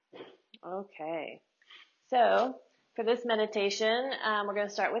Okay, so for this meditation, we're going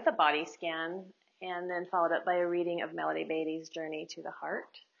to start with a body scan and then followed up by a reading of Melody Beattie's Journey to the Heart.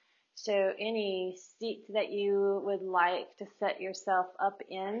 So any seat that you would like to set yourself up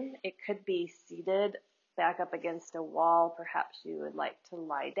in, it could be seated back up against a wall. Perhaps you would like to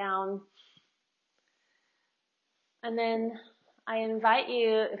lie down. And then I invite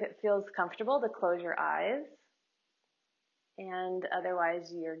you, if it feels comfortable, to close your eyes. And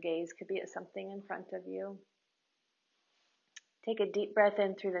otherwise, your gaze could be at something in front of you. Take a deep breath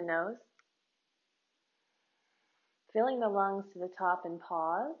in through the nose, filling the lungs to the top and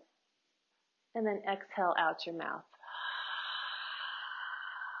pause, and then exhale out your mouth.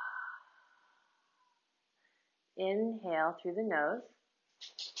 Inhale through the nose,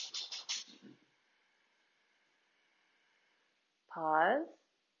 pause,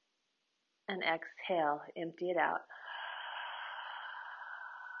 and exhale, empty it out.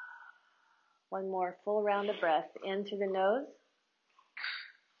 One more full round of breath in through the nose.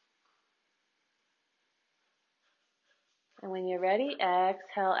 And when you're ready,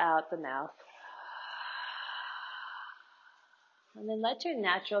 exhale out the mouth. And then let your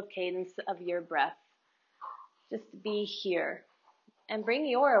natural cadence of your breath just be here. And bring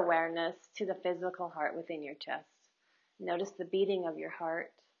your awareness to the physical heart within your chest. Notice the beating of your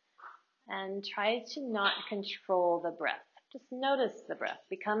heart. And try to not control the breath. Just notice the breath.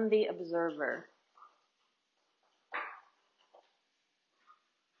 Become the observer.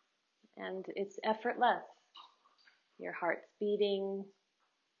 And it's effortless. Your heart's beating.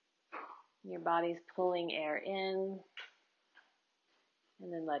 Your body's pulling air in.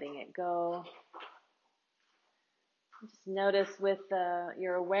 And then letting it go. Just notice with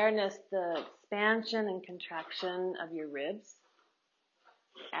your awareness the expansion and contraction of your ribs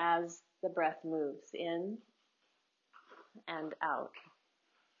as the breath moves in and out.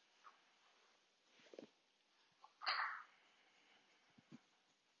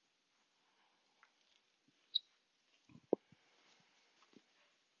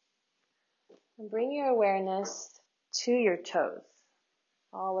 And bring your awareness to your toes,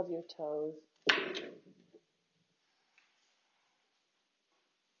 all of your toes.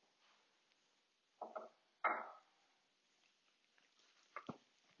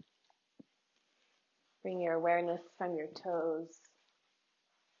 Bring your awareness from your toes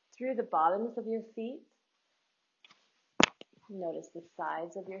through the bottoms of your feet. Notice the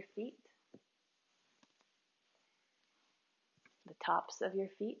sides of your feet, the tops of your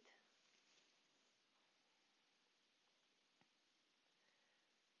feet.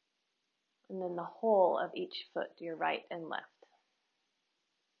 And then the whole of each foot, your right and left.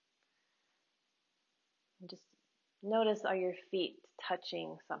 And just notice, are your feet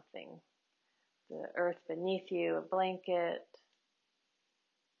touching something? The earth beneath you, a blanket.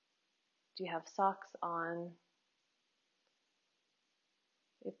 Do you have socks on?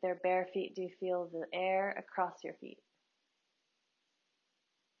 If they're bare feet, do you feel the air across your feet?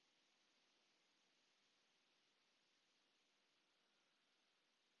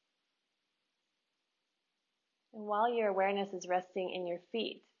 And while your awareness is resting in your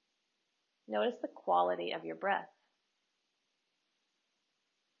feet, notice the quality of your breath.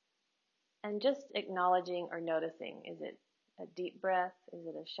 And just acknowledging or noticing, is it a deep breath? Is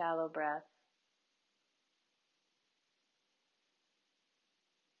it a shallow breath?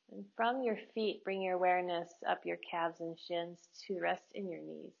 And from your feet, bring your awareness up your calves and shins to rest in your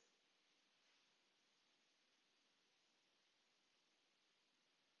knees.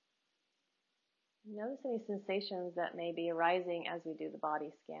 Notice any sensations that may be arising as we do the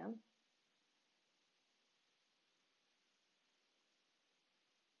body scan.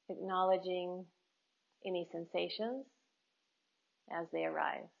 Acknowledging any sensations as they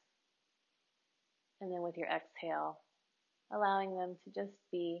arise. And then with your exhale, allowing them to just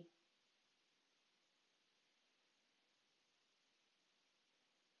be.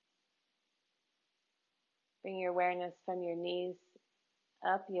 Bring your awareness from your knees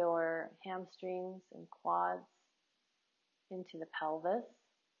up your hamstrings and quads into the pelvis,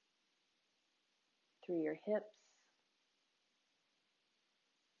 through your hips.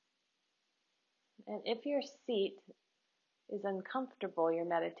 And if your seat is uncomfortable, your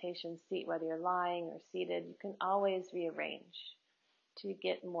meditation seat, whether you're lying or seated, you can always rearrange to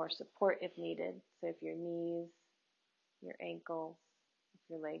get more support if needed. So if your knees, your ankles, if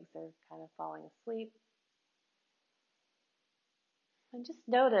your legs are kind of falling asleep. And just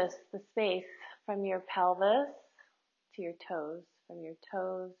notice the space from your pelvis to your toes, from your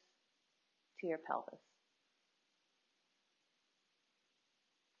toes to your pelvis.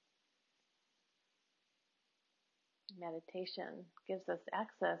 Meditation gives us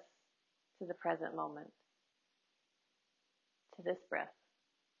access to the present moment, to this breath.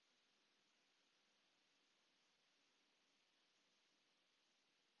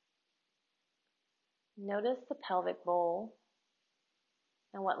 Notice the pelvic bowl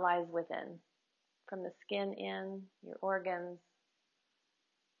and what lies within, from the skin in, your organs,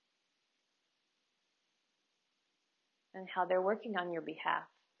 and how they're working on your behalf.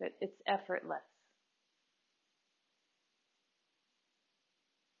 It's effortless.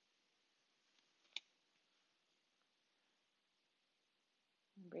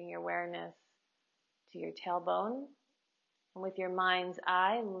 Bring your awareness to your tailbone, and with your mind's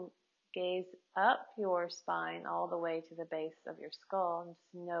eye, gaze up your spine all the way to the base of your skull, and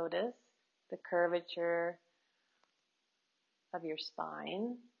just notice the curvature of your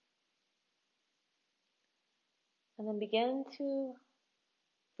spine. And then begin to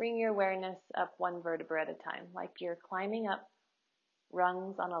bring your awareness up one vertebra at a time, like you're climbing up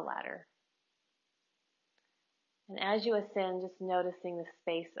rungs on a ladder. And as you ascend, just noticing the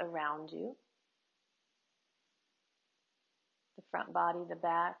space around you. The front body, the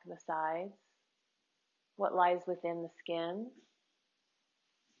back, the sides. What lies within the skin.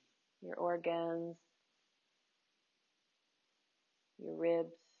 Your organs. Your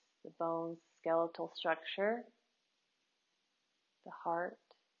ribs, the bones, skeletal structure. The heart.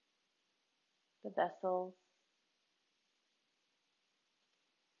 The vessels.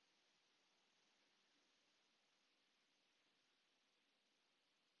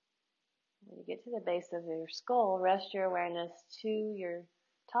 When you get to the base of your skull, rest your awareness to your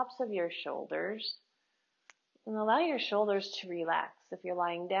tops of your shoulders and allow your shoulders to relax. If you're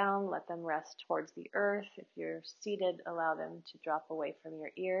lying down, let them rest towards the earth. If you're seated, allow them to drop away from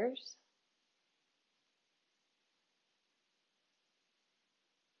your ears.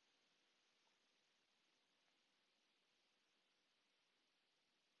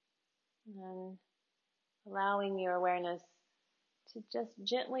 And allowing your awareness to just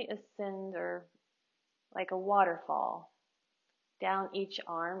gently ascend, or like a waterfall, down each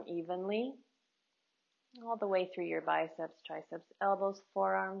arm evenly, all the way through your biceps, triceps, elbows,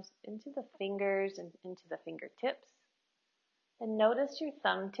 forearms, into the fingers and into the fingertips. And notice your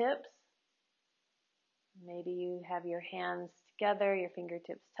thumb tips. Maybe you have your hands together, your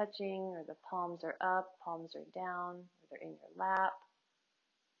fingertips touching, or the palms are up, palms are down, or they're in your lap.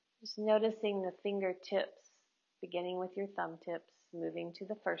 Just noticing the fingertips, beginning with your thumb tips, moving to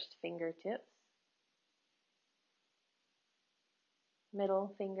the first fingertips,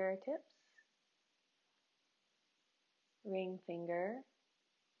 middle fingertips, ring finger,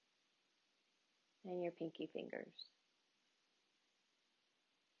 and your pinky fingers.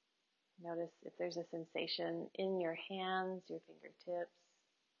 Notice if there's a sensation in your hands, your fingertips,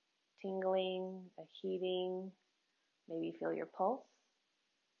 tingling, a heating, maybe feel your pulse.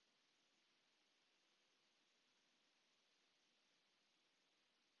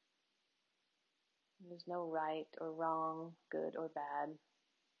 There's no right or wrong, good or bad.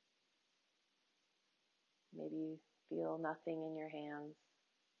 Maybe you feel nothing in your hands.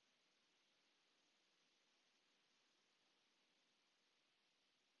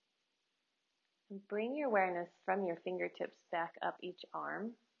 And bring your awareness from your fingertips back up each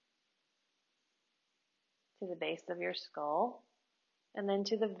arm to the base of your skull, and then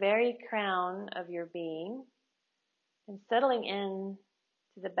to the very crown of your being, and settling in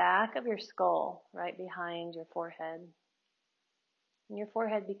to the back of your skull, right behind your forehead. And your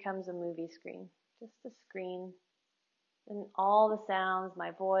forehead becomes a movie screen, just a screen. And all the sounds,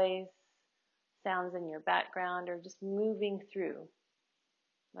 my voice, sounds in your background are just moving through,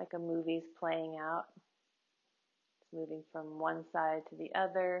 like a movie's playing out. It's moving from one side to the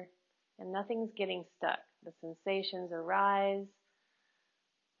other, and nothing's getting stuck. The sensations arise,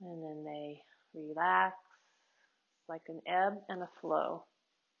 and then they relax. It's like an ebb and a flow.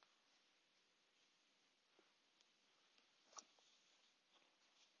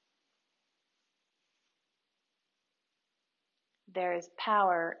 There is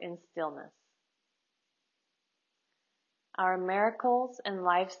power in stillness. Our miracles and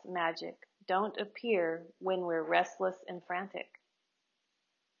life's magic don't appear when we're restless and frantic.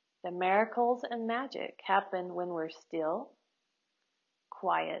 The miracles and magic happen when we're still,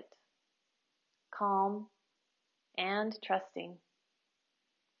 quiet, calm, and trusting.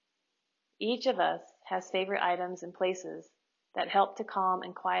 Each of us has favorite items and places that help to calm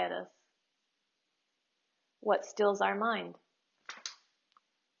and quiet us. What stills our mind?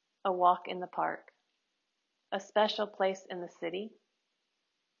 A walk in the park, a special place in the city,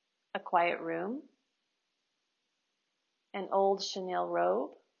 a quiet room, an old chenille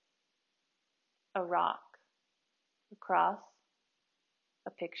robe, a rock, a cross, a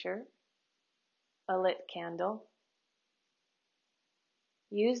picture, a lit candle.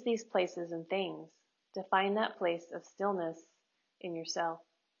 Use these places and things to find that place of stillness in yourself.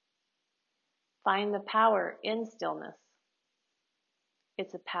 Find the power in stillness.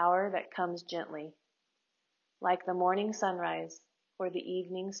 It's a power that comes gently, like the morning sunrise or the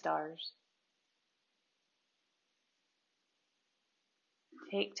evening stars.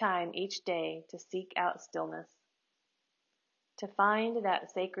 Take time each day to seek out stillness, to find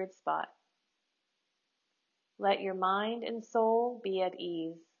that sacred spot. Let your mind and soul be at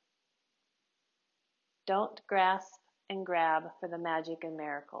ease. Don't grasp and grab for the magic and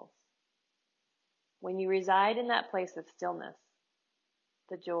miracles. When you reside in that place of stillness,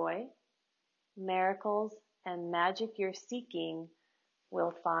 the joy, miracles, and magic you're seeking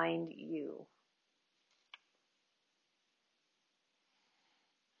will find you.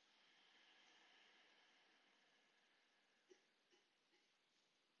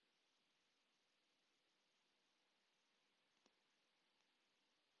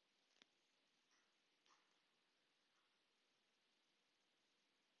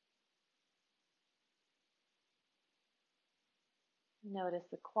 Notice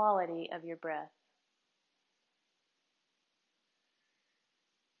the quality of your breath.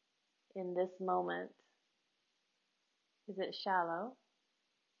 In this moment, is it shallow?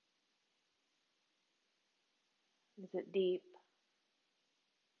 Is it deep?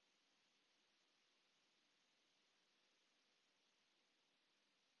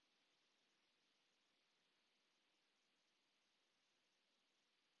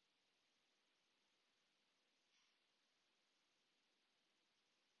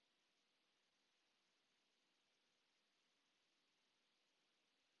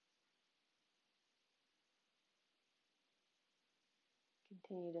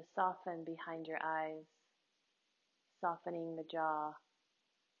 Continue to soften behind your eyes, softening the jaw,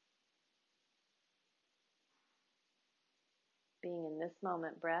 being in this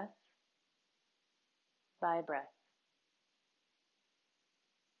moment breath by breath.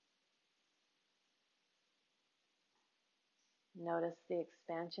 Notice the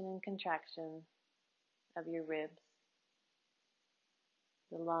expansion and contraction of your ribs,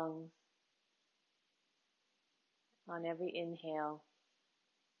 the lungs, on every inhale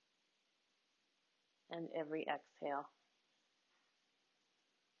and every exhale.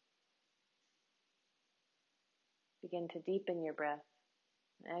 Begin to deepen your breath.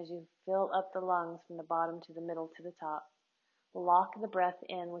 As you fill up the lungs from the bottom to the middle to the top, lock the breath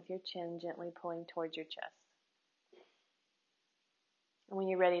in with your chin gently pulling towards your chest. And when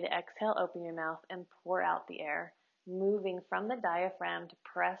you're ready to exhale, open your mouth and pour out the air, moving from the diaphragm to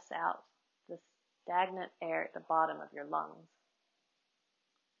press out the stagnant air at the bottom of your lungs.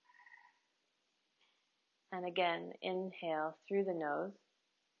 And again, inhale through the nose.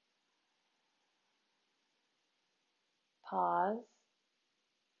 Pause.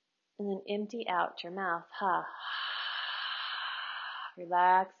 And then empty out your mouth. Ha.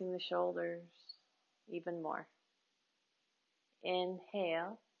 Relaxing the shoulders even more.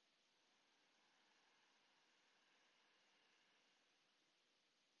 Inhale.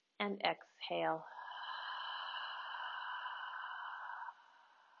 And exhale.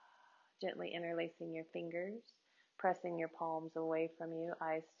 Gently interlacing your fingers, pressing your palms away from you,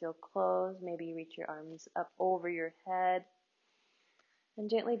 eyes still closed. Maybe you reach your arms up over your head.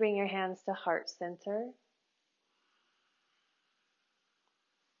 And gently bring your hands to heart center.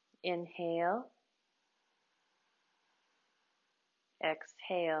 Inhale.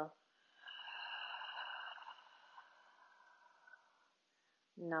 Exhale.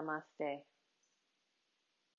 Namaste.